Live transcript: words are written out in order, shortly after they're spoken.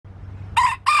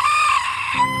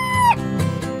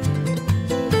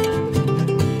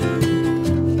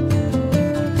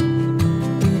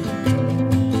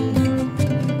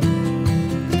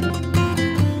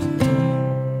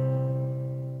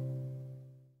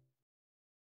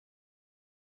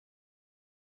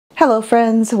Hello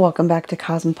friends, welcome back to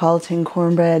Cosmopolitan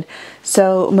Cornbread.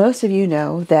 So most of you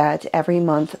know that every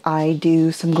month I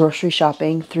do some grocery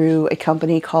shopping through a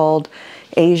company called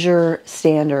Azure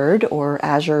Standard or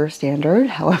Azure Standard,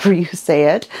 however you say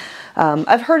it.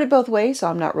 I've heard it both ways, so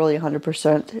I'm not really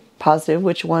 100% positive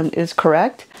which one is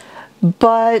correct.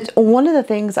 But one of the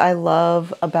things I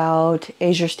love about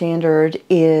Azure Standard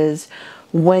is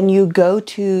when you go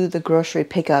to the grocery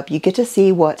pickup, you get to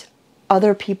see what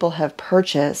other people have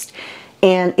purchased,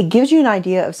 and it gives you an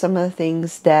idea of some of the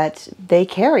things that they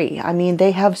carry. I mean,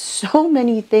 they have so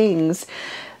many things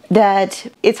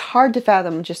that it's hard to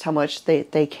fathom just how much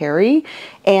they carry.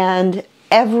 And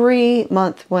every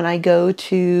month when I go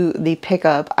to the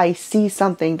pickup, I see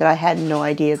something that I had no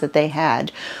idea that they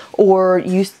had.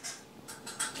 And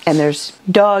there's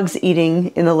dogs eating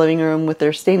in the living room with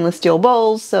their stainless steel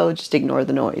bowls, so just ignore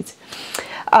the noise.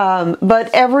 But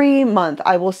every month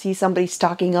I will see somebody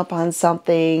stocking up on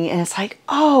something and it's like,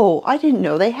 oh, I didn't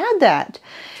know they had that.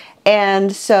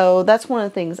 And so that's one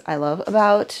of the things I love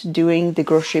about doing the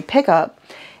grocery pickup.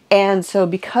 And so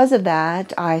because of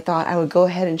that, I thought I would go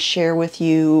ahead and share with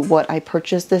you what I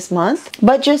purchased this month.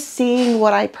 But just seeing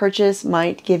what I purchased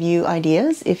might give you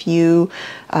ideas if you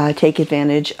take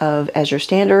advantage of Azure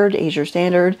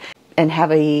Standard, and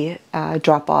have a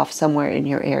drop-off somewhere in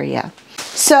your area.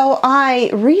 So I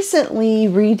recently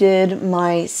redid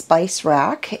my spice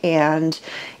rack and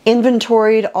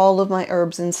inventoried all of my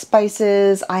herbs and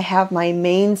spices. I have my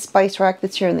main spice rack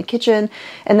that's here in the kitchen,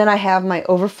 and then I have my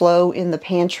overflow in the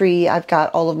pantry. I've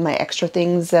got all of my extra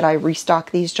things that I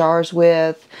restock these jars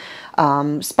with.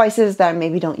 Spices that I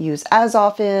maybe don't use as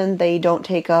often. They don't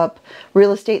take up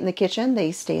real estate in the kitchen.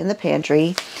 They stay in the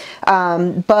pantry.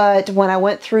 But when I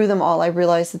went through them all, I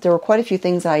realized that there were quite a few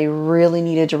things that I really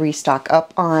needed to restock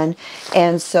up on.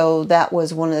 And so that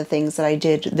was one of the things that I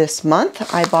did this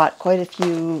month. I bought quite a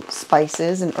few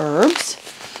spices and herbs.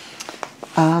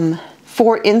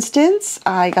 For instance,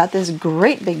 I got this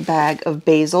great big bag of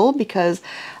basil because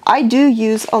I do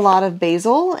use a lot of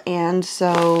basil, and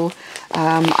so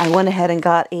I went ahead and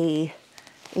got a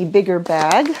bigger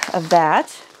bag of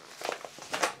that.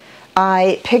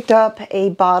 I picked up a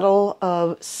bottle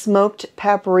of smoked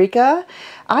paprika.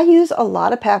 I use a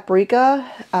lot of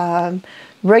paprika,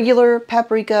 regular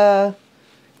paprika,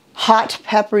 hot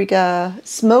paprika,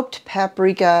 smoked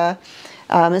paprika.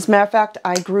 As a matter of fact,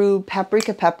 I grew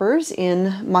paprika peppers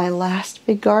in my last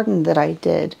big garden that I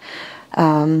did.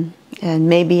 And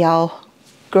maybe I'll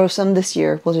grow some this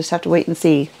year. We'll just have to wait and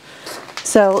see.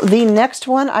 So the next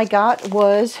one I got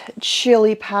was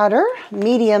chili powder,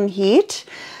 medium heat.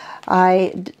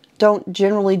 I don't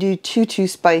generally do too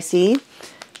spicy.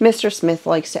 Mr. Smith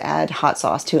likes to add hot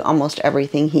sauce to almost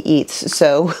everything he eats,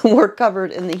 so we're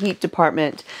covered in the heat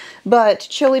department. But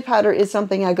chili powder is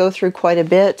something I go through quite a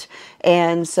bit,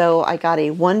 and so I got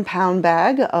a 1-pound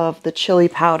bag of the chili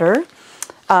powder.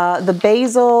 The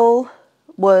basil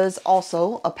was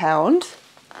also a pound.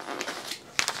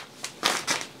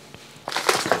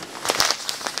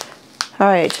 All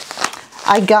right,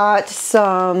 I got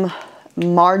some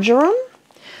marjoram.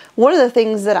 One of the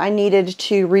things that I needed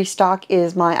to restock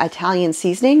is my Italian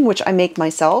seasoning, which I make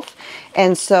myself.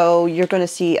 And so you're going to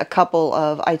see a couple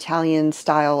of Italian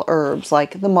style herbs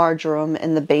like the marjoram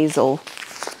and the basil.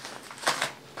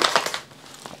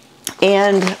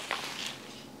 And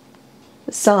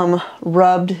some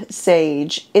rubbed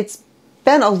sage. It's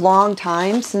been a long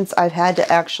time since I've had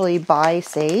to actually buy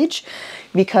sage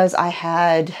because I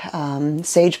had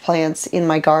sage plants in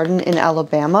my garden in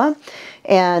Alabama.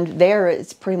 And there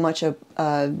it's pretty much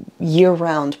a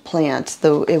year-round plant.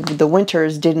 The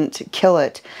winters didn't kill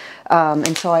it.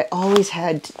 And so I always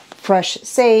had fresh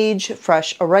sage,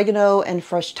 fresh oregano, and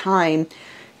fresh thyme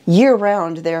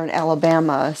year-round there in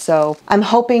Alabama. So I'm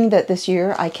hoping that this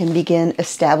year I can begin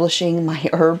establishing my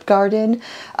herb garden.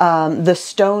 The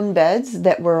stone beds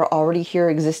that were already here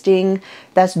existing,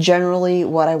 that's generally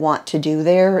what I want to do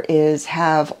there, is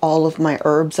have all of my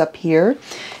herbs up here.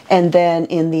 And then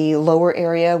in the lower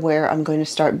area where I'm going to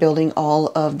start building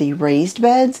all of the raised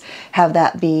beds, have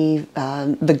that be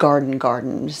the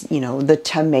gardens, you know, the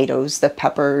tomatoes, the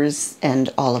peppers,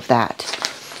 and all of that.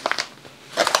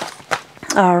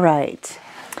 All right.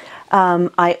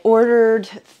 I ordered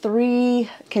 3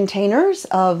 containers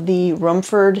of the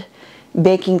Rumford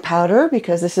baking powder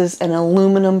because this is an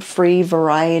aluminum-free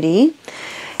variety.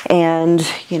 And,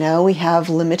 you know, we have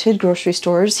limited grocery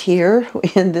stores here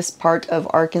in this part of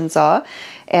Arkansas.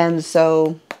 And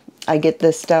so I get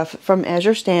this stuff from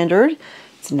Azure Standard.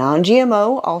 It's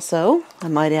non-GMO also, I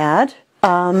might add.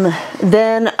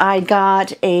 Then I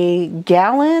got a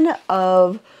gallon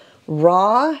of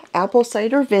raw apple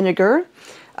cider vinegar.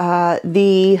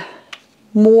 The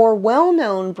more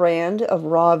well-known brand of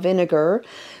raw vinegar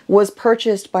was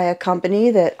purchased by a company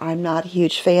that I'm not a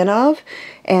huge fan of,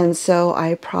 and so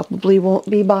I probably won't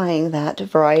be buying that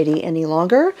variety any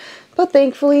longer. But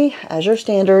thankfully, Azure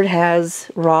Standard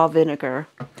has raw vinegar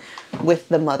with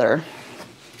the mother.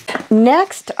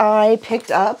 Next, I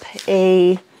picked up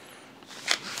a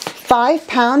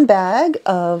 5-pound bag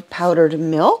of powdered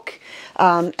milk.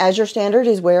 Azure Standard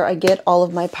is where I get all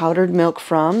of my powdered milk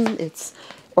from. It's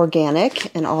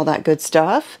organic and all that good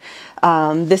stuff.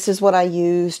 This is what I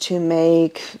use to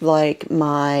make like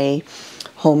my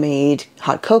homemade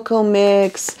hot cocoa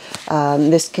mix.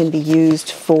 This can be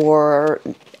used for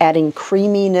adding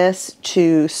creaminess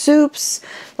to soups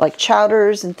like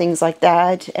chowders and things like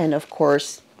that. And of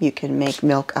course, you can make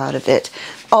milk out of it.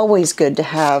 Always good to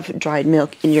have dried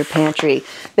milk in your pantry.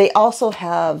 They also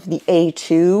have the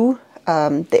A2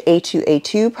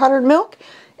 powdered milk,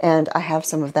 and I have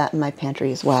some of that in my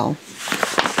pantry as well.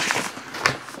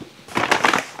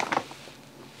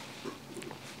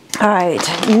 All right,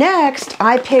 next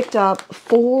I picked up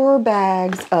 4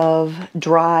 bags of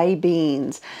dry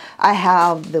beans. I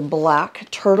have the black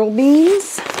turtle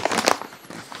beans.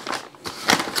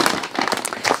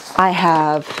 I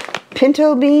have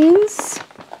pinto beans,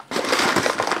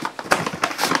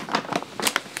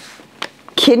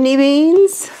 kidney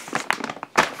beans,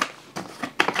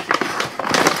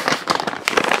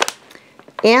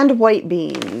 and white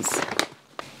beans.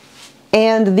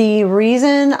 And the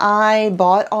reason I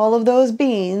bought all of those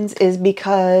beans is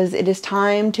because it is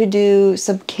time to do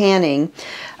some canning.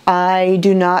 I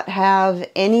do not have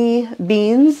any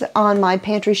beans on my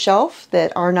pantry shelf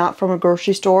that are not from a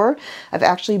grocery store. I've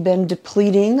actually been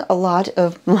depleting a lot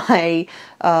of my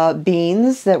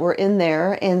beans that were in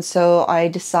there, and so I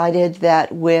decided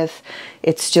that with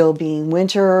it still being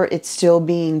winter, it's still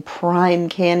being prime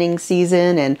canning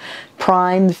season and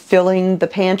prime filling the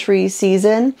pantry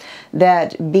season,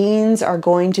 that beans are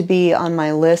going to be on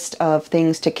my list of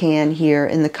things to can here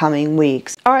in the coming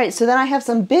weeks. All right, so then I have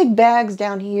some big bags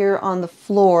down here on the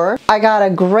floor. I got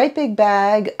a great big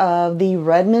bag of the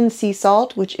Redmond sea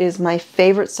salt, which is my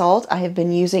favorite salt. I have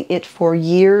been using it for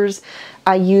years.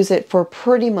 I use it for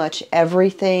pretty much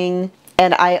everything,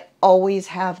 and I always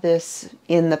have this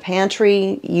in the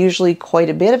pantry, usually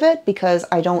quite a bit of it, because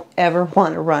I don't ever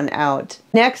want to run out.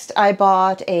 Next, I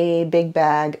bought a big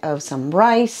bag of some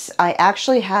rice. I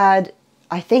actually had,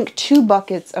 I think, 2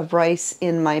 buckets of rice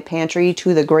in my pantry, 2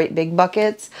 of the great big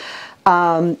buckets.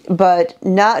 But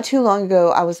not too long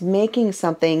ago, I was making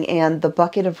something, and the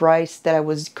bucket of rice that I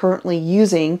was currently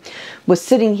using was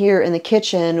sitting here in the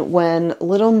kitchen when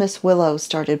Little Miss Willow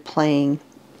started playing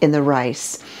in the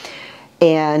rice.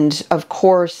 And of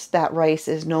course, that rice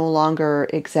is no longer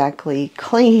exactly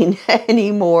clean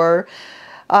anymore.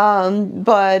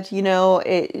 But you know,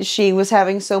 she was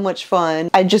having so much fun.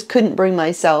 I just couldn't bring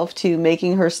myself to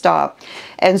making her stop.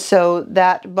 And so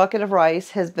that bucket of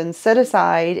rice has been set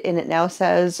aside, and it now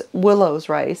says Willow's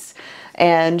rice.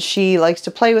 And she likes to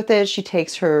play with it. She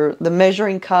takes the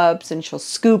measuring cups and she'll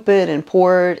scoop it and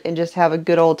pour it and just have a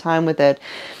good old time with it.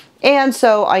 And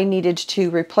so I needed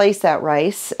to replace that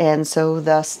rice, and so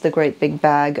thus the great big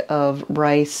bag of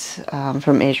rice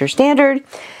from Azure Standard.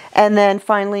 And then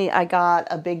finally I got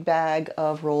a big bag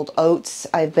of rolled oats.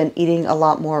 I've been eating a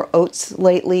lot more oats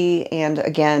lately, and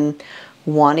again,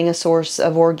 wanting a source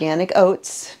of organic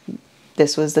oats,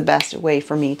 this was the best way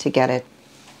for me to get it.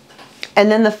 And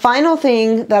then the final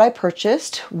thing that I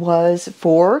purchased was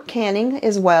for canning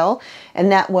as well,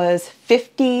 and that was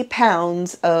 50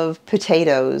 pounds of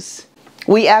potatoes.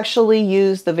 We actually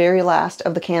used the very last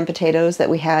of the canned potatoes that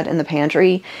we had in the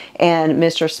pantry, and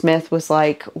Mr. Smith was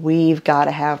like, we've got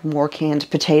to have more canned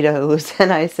potatoes.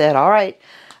 And I said, all right,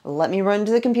 let me run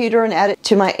to the computer and add it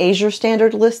to my Azure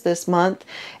Standard list this month.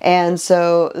 And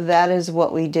so that is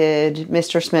what we did.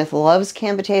 Mr. Smith loves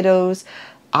canned potatoes.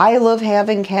 I love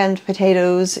having canned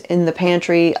potatoes in the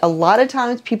pantry. A lot of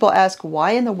times people ask,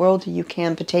 why in the world do you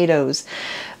can potatoes?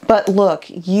 But look,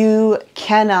 you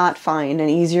cannot find an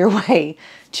easier way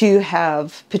to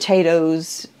have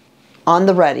potatoes on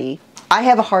the ready. I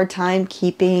have a hard time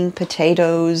keeping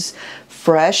potatoes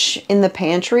fresh in the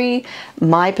pantry.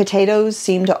 My potatoes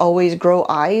seem to always grow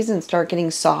eyes and start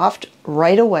getting soft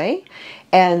right away.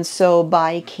 And so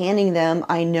by canning them,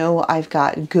 I know I've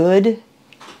got good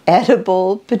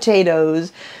edible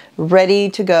potatoes ready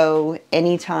to go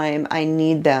anytime I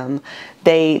need them.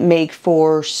 They make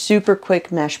for super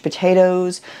quick mashed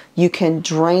potatoes. You can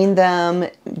drain them,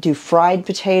 do fried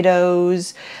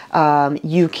potatoes.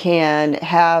 You can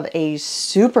have a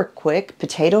super quick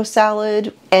potato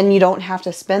salad, and you don't have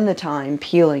to spend the time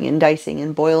peeling and dicing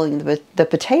and boiling the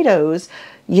potatoes.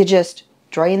 You just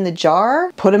drain the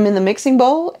jar, put them in the mixing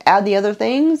bowl, add the other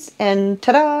things, and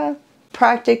ta-da!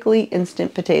 Practically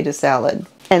instant potato salad.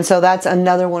 And so that's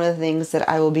another one of the things that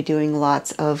I will be doing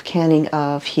lots of canning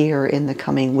of here in the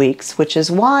coming weeks, which is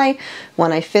why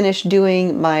when I finished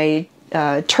doing my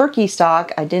turkey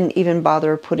stock, I didn't even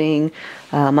bother putting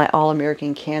my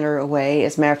All-American canner away.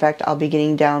 As a matter of fact, I'll be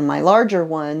getting down my larger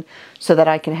one so that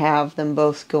I can have them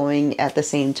both going at the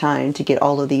same time to get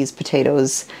all of these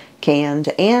potatoes canned,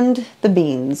 and the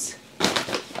beans,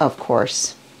 of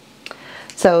course.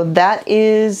 So that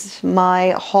is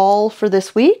my haul for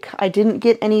this week. I didn't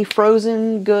get any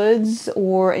frozen goods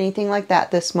or anything like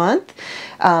that this month.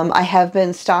 I have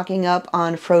been stocking up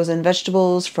on frozen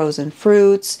vegetables, frozen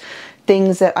fruits,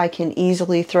 things that I can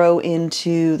easily throw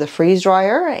into the freeze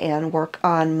dryer and work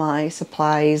on my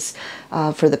supplies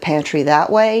for the pantry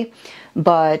that way.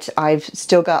 But I've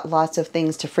still got lots of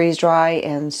things to freeze dry,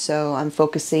 and so I'm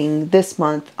focusing this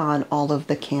month on all of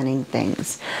the canning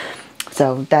things.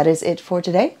 So that is it for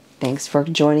today. Thanks for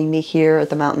joining me here at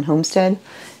the Mountain Homestead.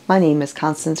 My name is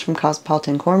Constance from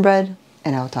Cosmopolitan Cornbread,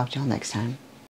 and I will talk to y'all next time.